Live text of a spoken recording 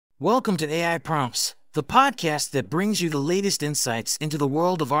Welcome to AI Prompts, the podcast that brings you the latest insights into the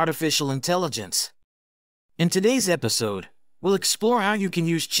world of artificial intelligence. In today's episode, we'll explore how you can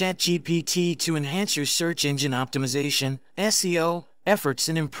use ChatGPT to enhance your search engine optimization, SEO, efforts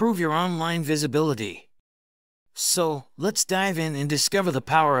and improve your online visibility. So, let's dive in and discover the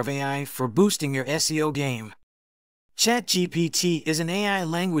power of AI for boosting your SEO game. ChatGPT is an AI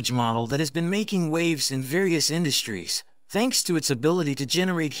language model that has been making waves in various industries, thanks to its ability to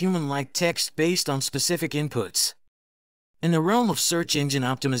generate human-like text based on specific inputs. In the realm of search engine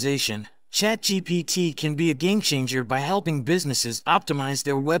optimization, ChatGPT can be a game-changer by helping businesses optimize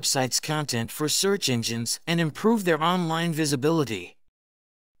their website's content for search engines and improve their online visibility.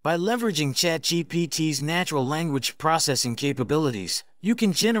 By leveraging ChatGPT's natural language processing capabilities, you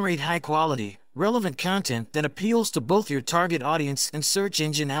can generate high-quality, relevant content that appeals to both your target audience and search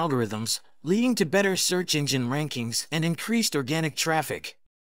engine algorithms, leading to better search engine rankings and increased organic traffic.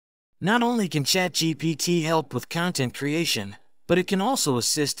 Not only can ChatGPT help with content creation, but it can also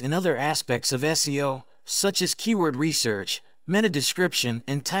assist in other aspects of SEO, such as keyword research, meta description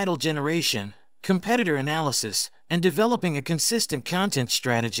and title generation, competitor analysis, and developing a consistent content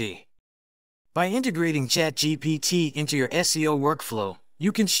strategy. By integrating ChatGPT into your SEO workflow,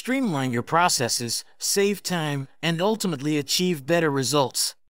 you can streamline your processes, save time, and ultimately achieve better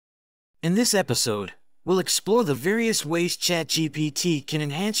results. In this episode, we'll explore the various ways ChatGPT can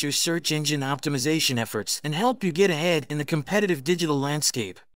enhance your search engine optimization efforts and help you get ahead in the competitive digital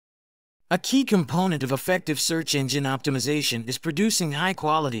landscape. A key component of effective search engine optimization is producing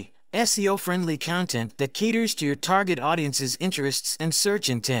high-quality, SEO-friendly content that caters to your target audience's interests and search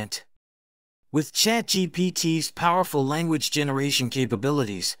intent. With ChatGPT's powerful language generation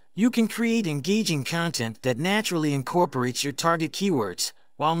capabilities, you can create engaging content that naturally incorporates your target keywords,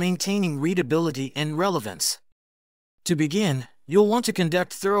 while maintaining readability and relevance. To begin, you'll want to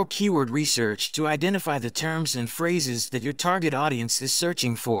conduct thorough keyword research to identify the terms and phrases that your target audience is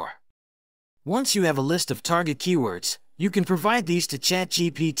searching for. Once you have a list of target keywords, you can provide these to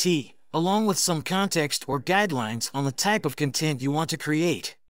ChatGPT, along with some context or guidelines on the type of content you want to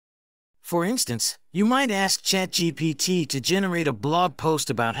create. For instance, you might ask ChatGPT to generate a blog post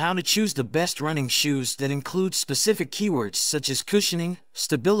about how to choose the best running shoes that includes specific keywords such as cushioning,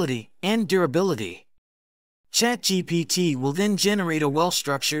 stability, and durability. ChatGPT will then generate a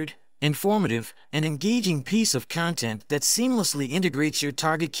well-structured, informative, and engaging piece of content that seamlessly integrates your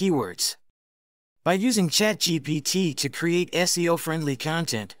target keywords. By using ChatGPT to create SEO-friendly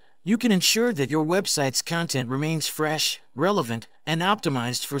content, you can ensure that your website's content remains fresh, relevant, and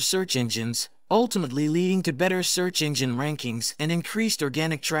optimized for search engines, ultimately leading to better search engine rankings and increased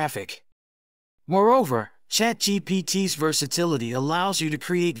organic traffic. Moreover, ChatGPT's versatility allows you to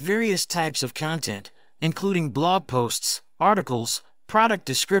create various types of content, including blog posts, articles, product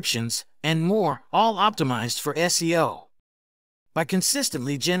descriptions, and more, all optimized for SEO. By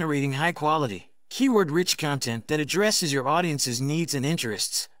consistently generating high-quality, keyword-rich content that addresses your audience's needs and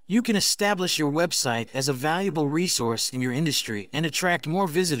interests, you can establish your website as a valuable resource in your industry and attract more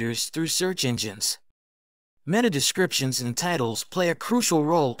visitors through search engines. Meta descriptions and titles play a crucial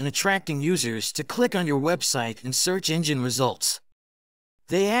role in attracting users to click on your website in search engine results.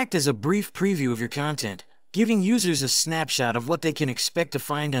 They act as a brief preview of your content, giving users a snapshot of what they can expect to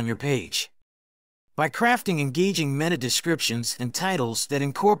find on your page. By crafting engaging meta descriptions and titles that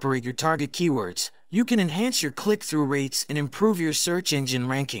incorporate your target keywords, you can enhance your click-through rates and improve your search engine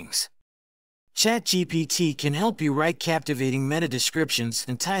rankings. ChatGPT can help you write captivating meta descriptions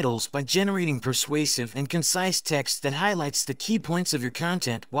and titles by generating persuasive and concise text that highlights the key points of your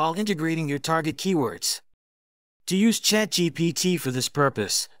content while integrating your target keywords. To use ChatGPT for this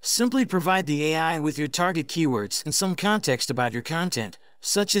purpose, simply provide the AI with your target keywords and some context about your content,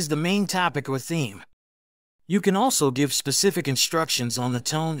 such as the main topic or theme. You can also give specific instructions on the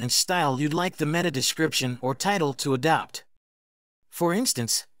tone and style you'd like the meta description or title to adopt. For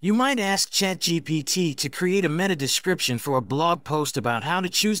instance, you might ask ChatGPT to create a meta description for a blog post about how to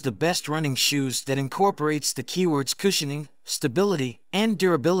choose the best running shoes that incorporates the keywords cushioning, stability, and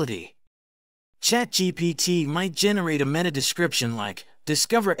durability. ChatGPT might generate a meta description like,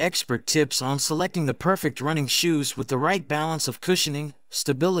 "Discover expert tips on selecting the perfect running shoes with the right balance of cushioning,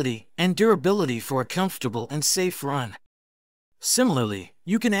 stability, and durability for a comfortable and safe run." Similarly,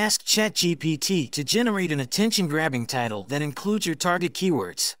 you can ask ChatGPT to generate an attention-grabbing title that includes your target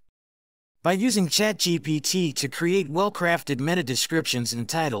keywords. By using ChatGPT to create well-crafted meta descriptions and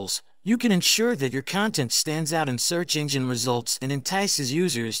titles, you can ensure that your content stands out in search engine results and entices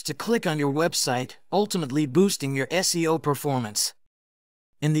users to click on your website, ultimately boosting your SEO performance.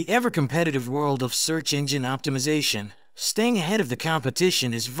 In the ever-competitive world of search engine optimization, staying ahead of the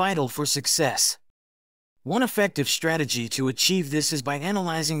competition is vital for success. One effective strategy to achieve this is by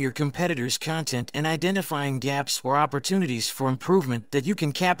analyzing your competitors' content and identifying gaps or opportunities for improvement that you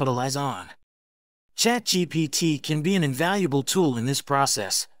can capitalize on. ChatGPT can be an invaluable tool in this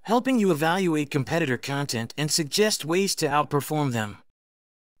process, helping you evaluate competitor content and suggest ways to outperform them.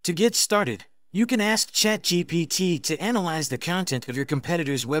 To get started, you can ask ChatGPT to analyze the content of your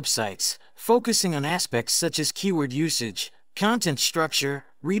competitors' websites, focusing on aspects such as keyword usage, content structure,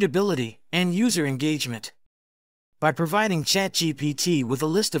 readability, and user engagement. By providing ChatGPT with a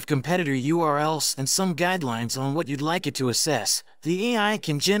list of competitor URLs and some guidelines on what you'd like it to assess, the AI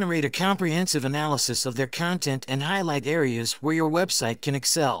can generate a comprehensive analysis of their content and highlight areas where your website can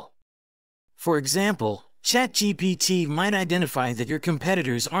excel. For example, ChatGPT might identify that your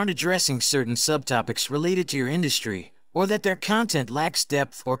competitors aren't addressing certain subtopics related to your industry, or that their content lacks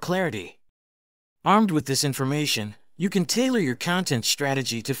depth or clarity. Armed with this information, you can tailor your content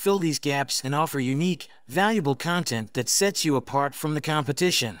strategy to fill these gaps and offer unique, valuable content that sets you apart from the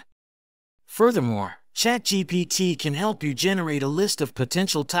competition. Furthermore, ChatGPT can help you generate a list of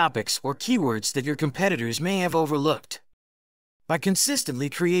potential topics or keywords that your competitors may have overlooked. By consistently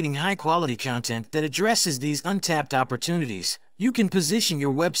creating high-quality content that addresses these untapped opportunities, you can position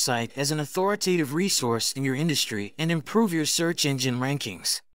your website as an authoritative resource in your industry and improve your search engine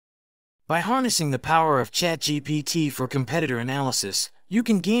rankings. By harnessing the power of ChatGPT for competitor analysis, you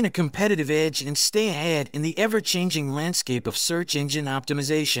can gain a competitive edge and stay ahead in the ever-changing landscape of search engine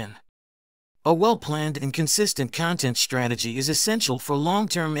optimization. A well-planned and consistent content strategy is essential for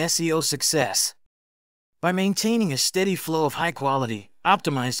long-term SEO success. By maintaining a steady flow of high-quality,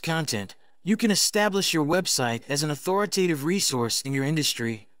 optimized content, you can establish your website as an authoritative resource in your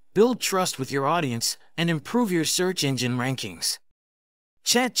industry, build trust with your audience, and improve your search engine rankings.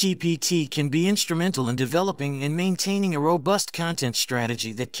 ChatGPT can be instrumental in developing and maintaining a robust content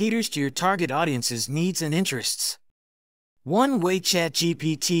strategy that caters to your target audience's needs and interests. One way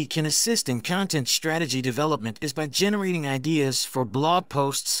ChatGPT can assist in content strategy development is by generating ideas for blog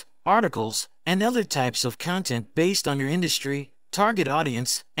posts, articles, and other types of content based on your industry, target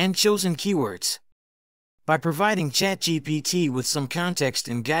audience, and chosen keywords. By providing ChatGPT with some context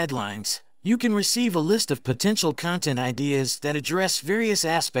and guidelines, you can receive a list of potential content ideas that address various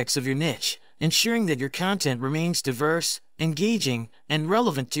aspects of your niche, ensuring that your content remains diverse, engaging, and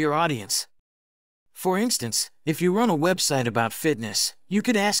relevant to your audience. For instance, if you run a website about fitness, you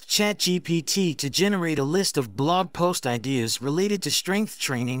could ask ChatGPT to generate a list of blog post ideas related to strength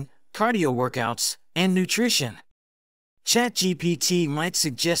training, cardio workouts, and nutrition. ChatGPT might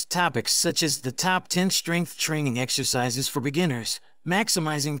suggest topics such as the top 10 strength training exercises for beginners,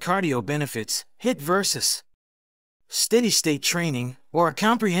 maximizing cardio benefits, HIIT versus steady-state training, or a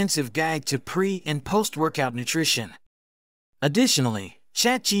comprehensive guide to pre- and post-workout nutrition. Additionally,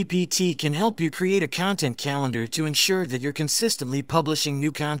 ChatGPT can help you create a content calendar to ensure that you're consistently publishing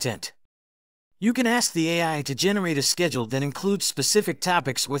new content. You can ask the AI to generate a schedule that includes specific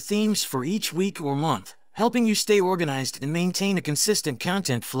topics or themes for each week or month, helping you stay organized and maintain a consistent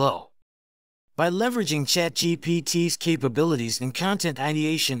content flow. By leveraging ChatGPT's capabilities in content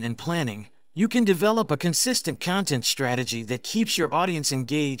ideation and planning, you can develop a consistent content strategy that keeps your audience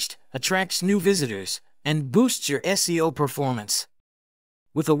engaged, attracts new visitors, and boosts your SEO performance.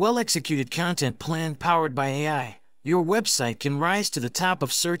 With a well-executed content plan powered by AI, your website can rise to the top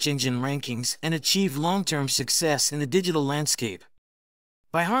of search engine rankings and achieve long-term success in the digital landscape.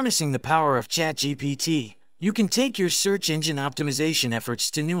 By harnessing the power of ChatGPT, you can take your search engine optimization efforts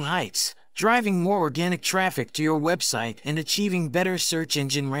to new heights, driving more organic traffic to your website and achieving better search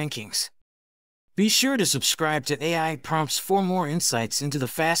engine rankings. Be sure to subscribe to AI Prompts for more insights into the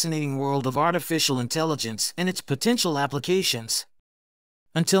fascinating world of artificial intelligence and its potential applications.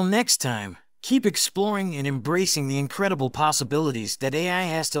 Until next time, keep exploring and embracing the incredible possibilities that AI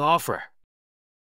has to offer.